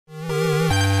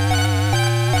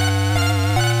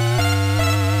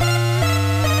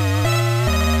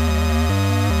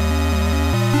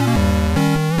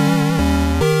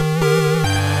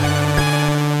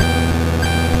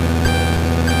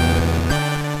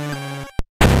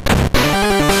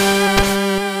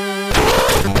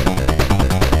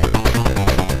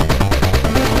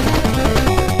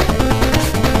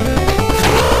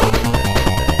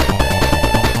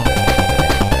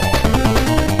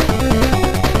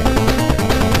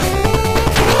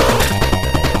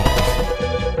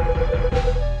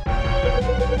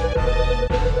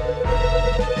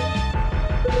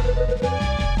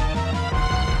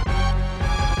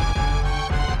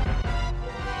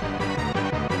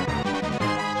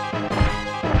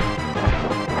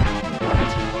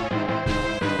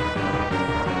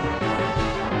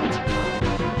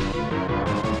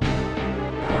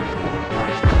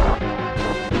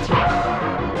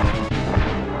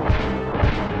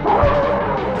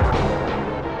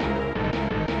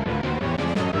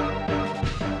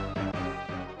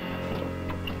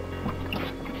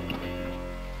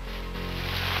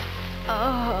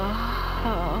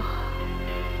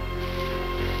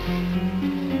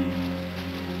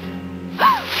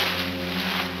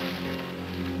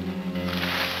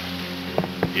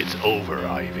It's over,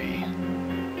 Ivy.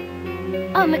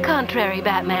 On the contrary,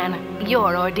 Batman,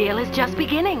 your ordeal is just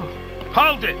beginning.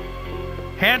 Hold it!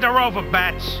 Hand her over,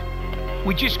 Bats.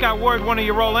 We just got word one of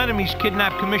your old enemies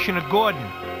kidnapped Commissioner Gordon.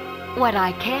 What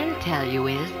I can tell you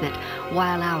is that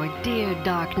while our dear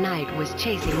Dark Knight was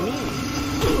chasing me...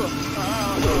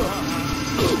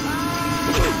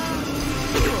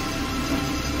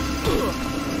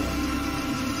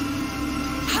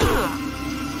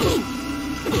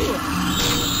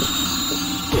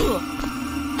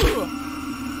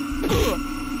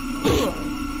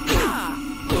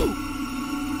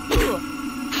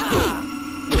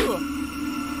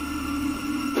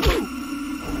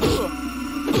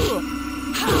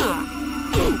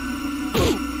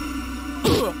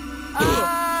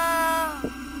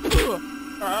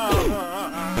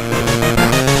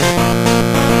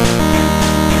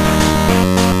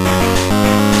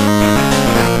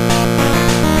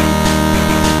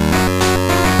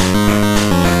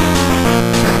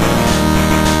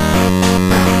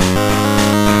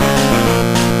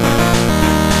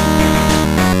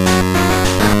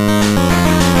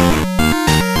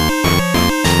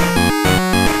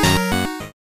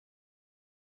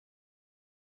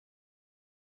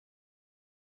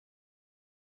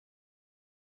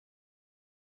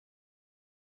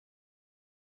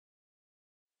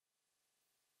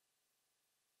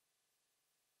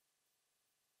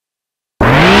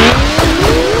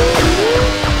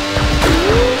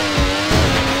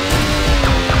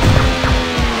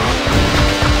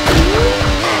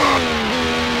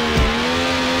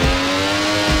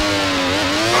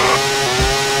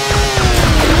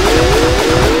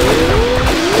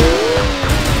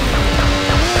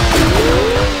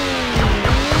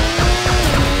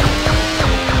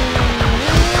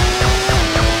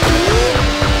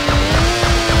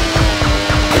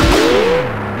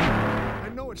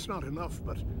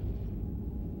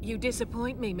 You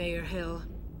disappoint me, Mayor Hill.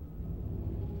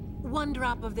 One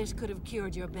drop of this could have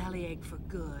cured your bellyache for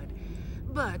good.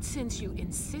 But since you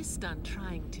insist on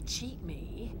trying to cheat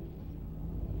me...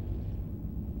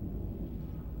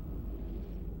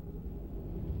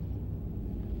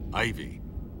 Ivy.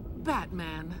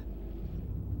 Batman.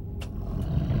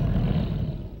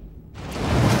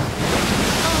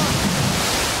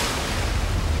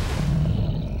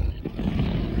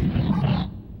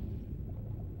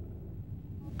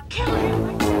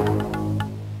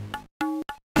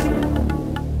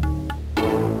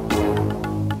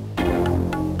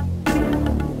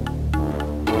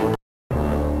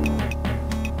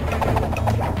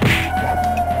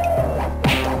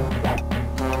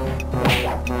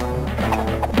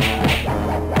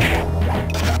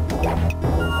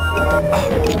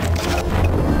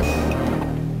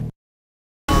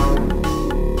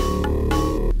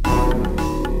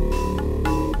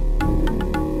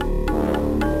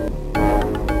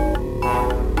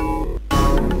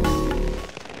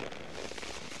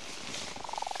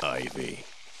 Ivy.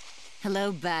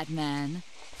 Hello, Batman.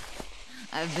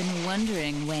 I've been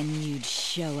wondering when you'd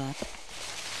show up.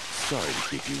 Sorry to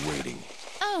keep you waiting.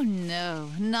 Oh, no,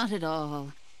 not at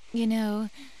all. You know,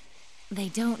 they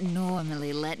don't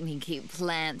normally let me keep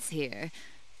plants here.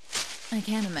 I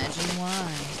can't imagine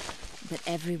why, but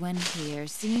everyone here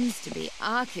seems to be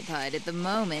occupied at the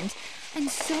moment, and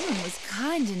someone was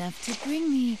kind enough to bring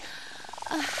me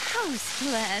a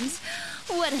houseplant.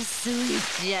 What a sweet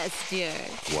gesture.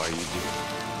 Why are you doing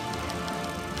it?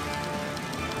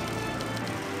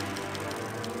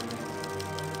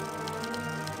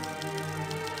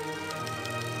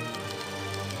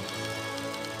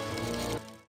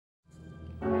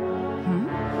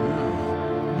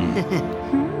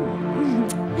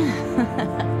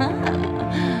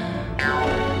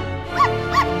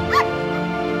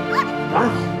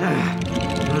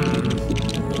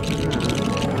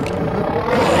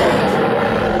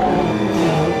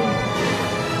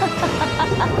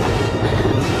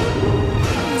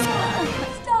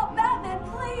 Stop, Batman,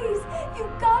 please!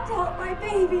 You've got to help my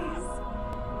babies!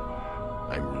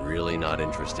 I'm really not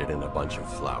interested in a bunch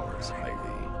of flowers, Ivy.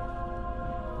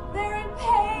 They're in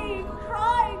pain,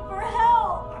 crying for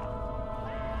help!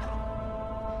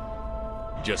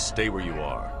 Just stay where you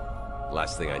are.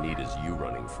 Last thing I need is you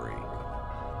running free.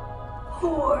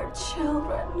 Poor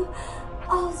children.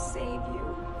 I'll save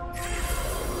you.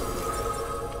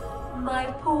 My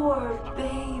poor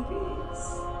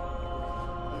babies.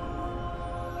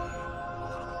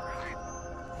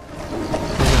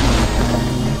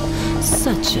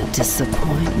 Such a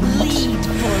disappointment. Lead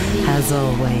for me. As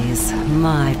always,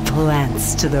 my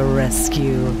plants to the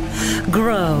rescue.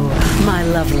 Grow, my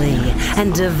lovely,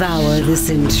 and devour this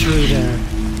intruder.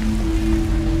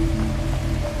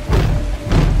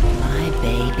 My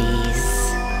babies.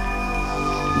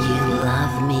 You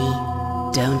love me,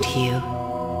 don't you?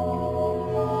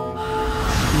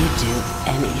 You do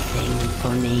anything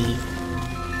for me.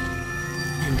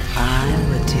 And I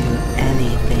would do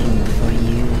anything for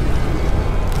you.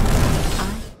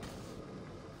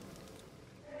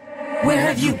 Where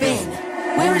have you been?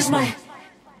 Where is my...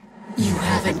 You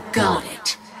haven't got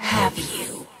it, have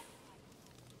you?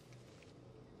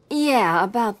 Yeah,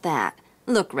 about that.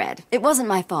 Look, Red, it wasn't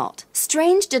my fault.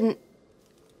 Strange didn't...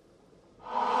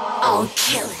 I'll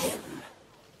kill him.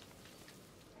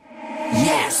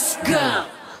 Yes, go!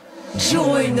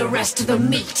 Join the rest of the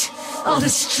meat. I'll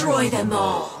destroy them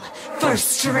all.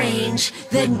 First Strange,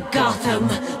 then Gotham.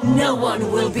 No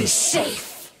one will be safe.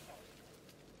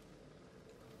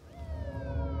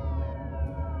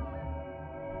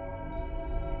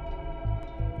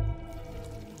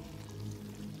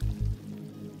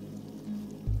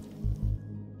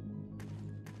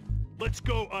 Let's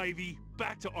go, Ivy.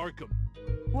 Back to Arkham.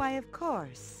 Why, of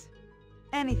course.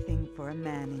 Anything for a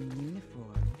man in uniform.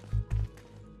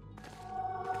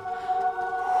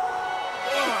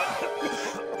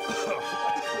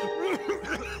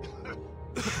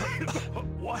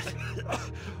 What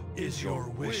is your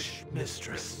wish,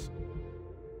 mistress?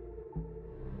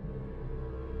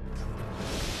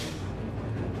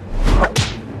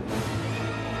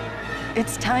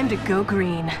 It's time to go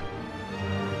green.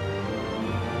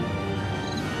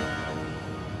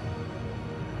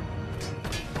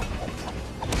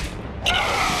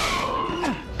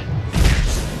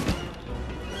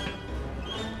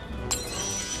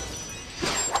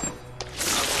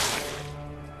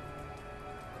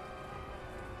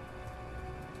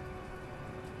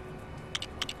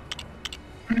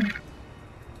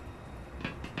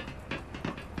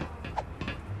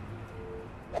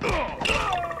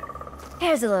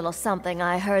 Here's a little something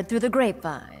I heard through the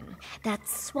grapevine. That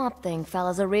Swamp Thing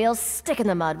fella's a real stick in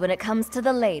the mud when it comes to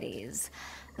the ladies.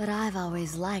 But I've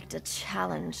always liked a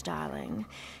challenge, darling.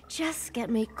 Just get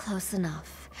me close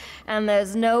enough, and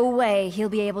there's no way he'll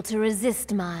be able to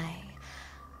resist my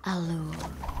allure.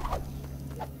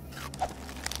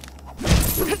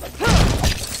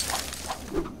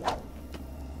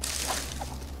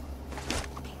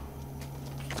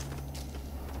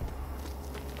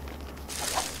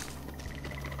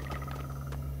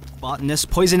 Botanist,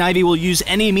 Poison Ivy will use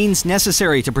any means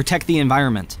necessary to protect the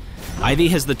environment. Ivy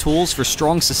has the tools for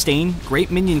strong sustain, great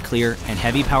minion clear, and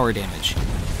heavy power damage.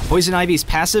 Poison Ivy's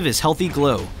passive is Healthy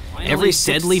Glow. Every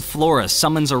deadly flora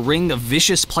summons a ring of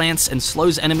vicious plants and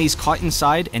slows enemies caught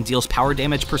inside and deals power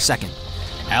damage per second.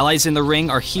 Allies in the ring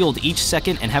are healed each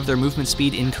second and have their movement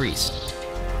speed increased.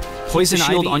 Poison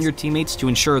shield on your teammates to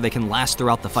ensure they can last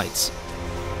throughout the fights.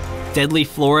 Deadly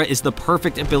Flora is the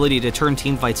perfect ability to turn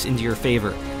teamfights into your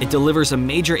favor. It delivers a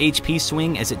major HP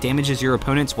swing as it damages your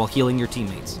opponents while healing your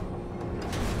teammates.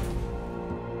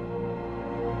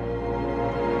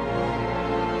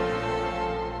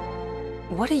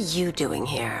 What are you doing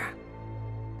here?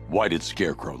 Why did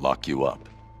Scarecrow lock you up?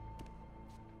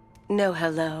 No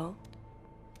hello?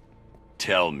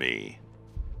 Tell me.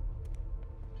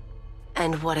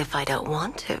 And what if I don't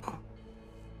want to?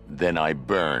 Then I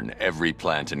burn every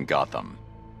plant in Gotham.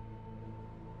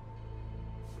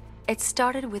 It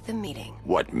started with a meeting.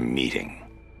 What meeting?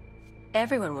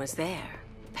 Everyone was there.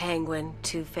 Penguin,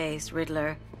 Two-Face,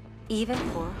 Riddler, even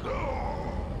poor...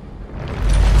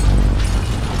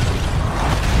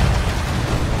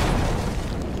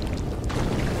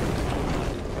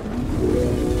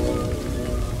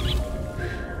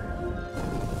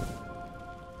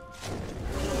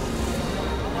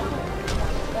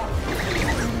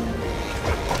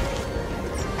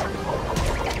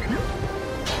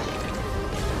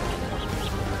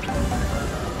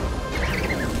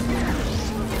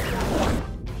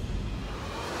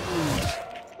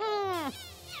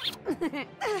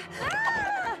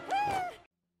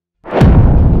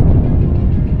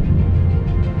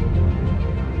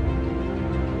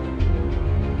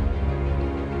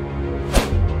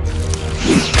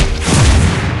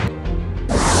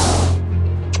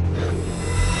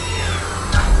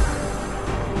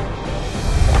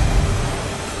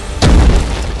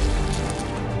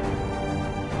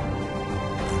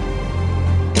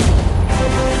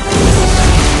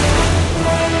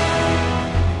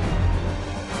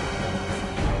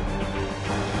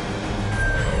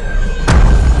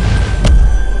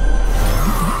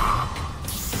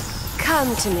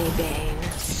 Come to me, Bane.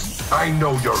 I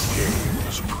know your game.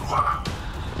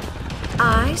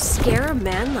 I scare a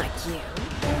man like you?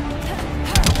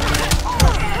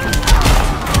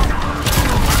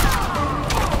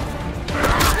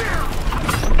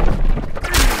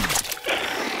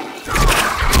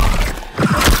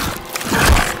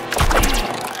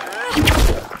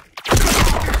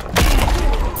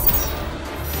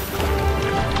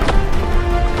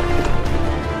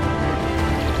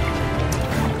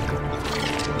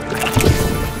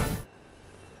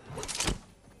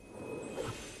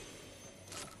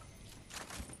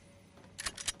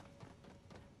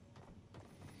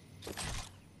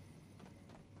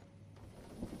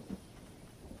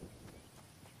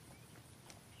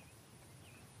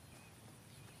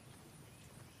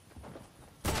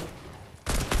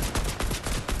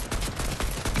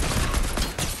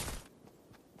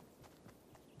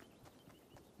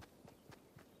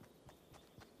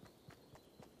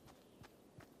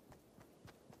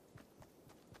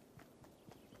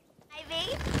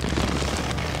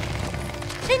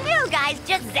 The new guys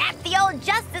just zapped the old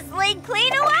Justice League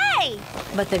clean away!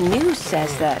 But the news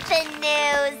says that... The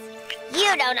news?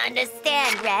 You don't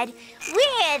understand, Red.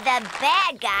 We're the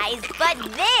bad guys, but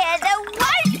they're the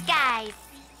worst guys!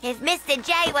 If Mr.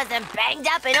 J wasn't banged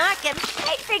up in Arkham,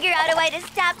 I'd figure out a way to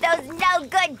stop those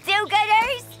no-good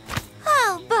do-gooders!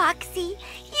 Oh, Boxy,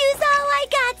 use all I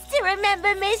got to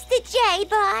remember Mr. J,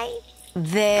 boy.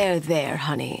 There,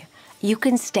 honey. You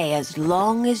can stay as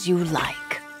long as you like.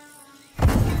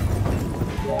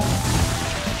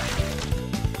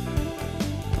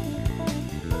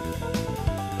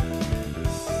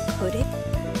 Could it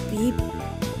be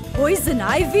Poison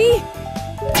Ivy?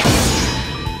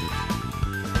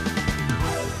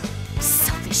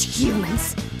 Selfish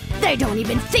humans. They don't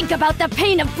even think about the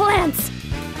pain of plants.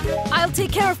 I'll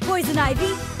take care of Poison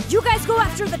Ivy. You guys go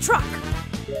after the truck.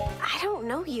 I don't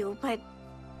know you, but...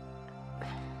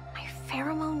 my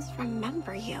pheromones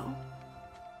remember you.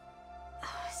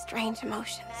 Strange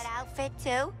emotions. That outfit,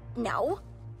 too? No.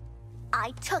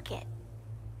 I took it.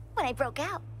 When I broke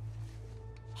out.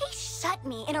 He shut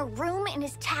me in a room in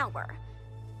his tower.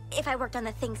 If I worked on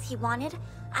the things he wanted,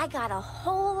 I got a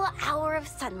whole hour of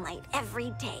sunlight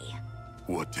every day.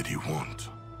 What did he want?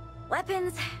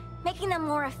 Weapons, making them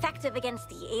more effective against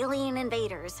the alien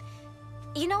invaders.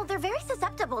 You know, they're very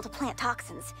susceptible to plant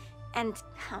toxins. And,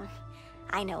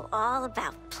 I know all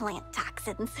about plant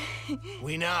toxins.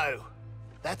 We know.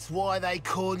 That's why they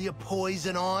call you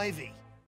Poison Ivy.